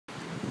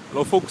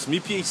Hello folks, me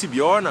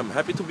PHC-BR, and I'm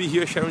happy to be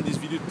here sharing this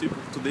video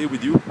today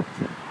with you.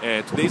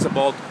 And today is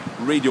about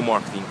radio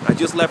marketing. I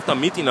just left a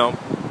meeting now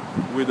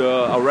with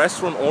a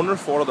restaurant owner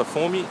for the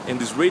Fome and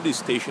this radio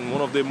station,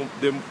 one of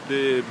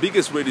the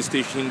biggest radio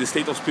stations in the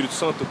state of Espírito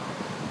Santo.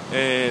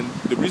 And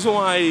the reason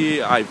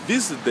why I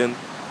visited them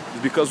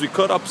is because we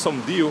cut up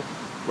some deal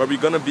where we're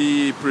gonna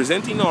be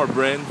presenting our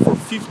brand for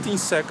 15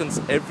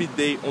 seconds every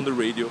day on the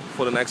radio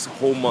for the next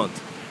whole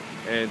month.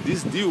 And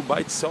this deal by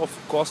itself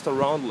cost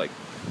around like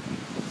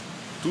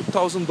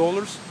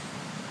 $2,000,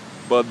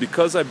 but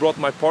because I brought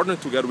my partner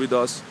together with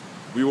us,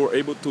 we were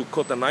able to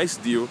cut a nice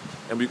deal,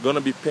 and we're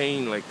gonna be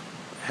paying like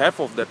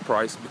half of that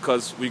price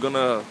because we're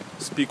gonna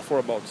speak for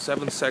about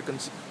 7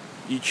 seconds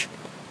each,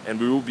 and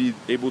we will be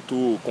able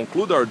to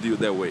conclude our deal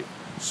that way.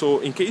 So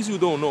in case you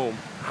don't know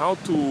how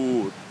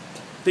to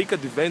take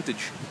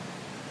advantage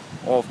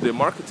of the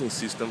marketing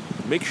system,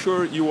 make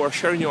sure you are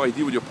sharing your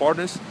idea with your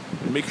partners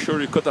and make sure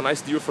you cut a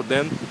nice deal for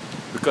them,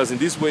 because in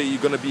this way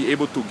you're going to be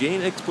able to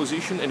gain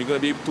exposition and you're going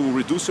to be able to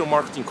reduce your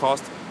marketing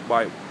cost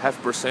by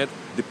 0.5%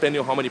 depending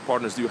on how many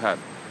partners you have.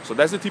 So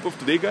that's the tip of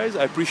today, guys.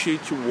 I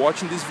appreciate you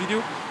watching this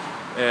video,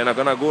 and I'm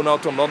gonna go now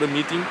to another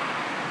meeting.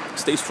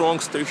 Stay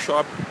strong, stay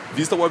sharp,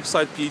 visit the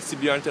website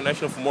PHC-BR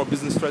International for more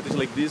business strategies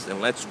like this,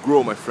 and let's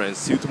grow, my friends.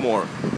 See you tomorrow.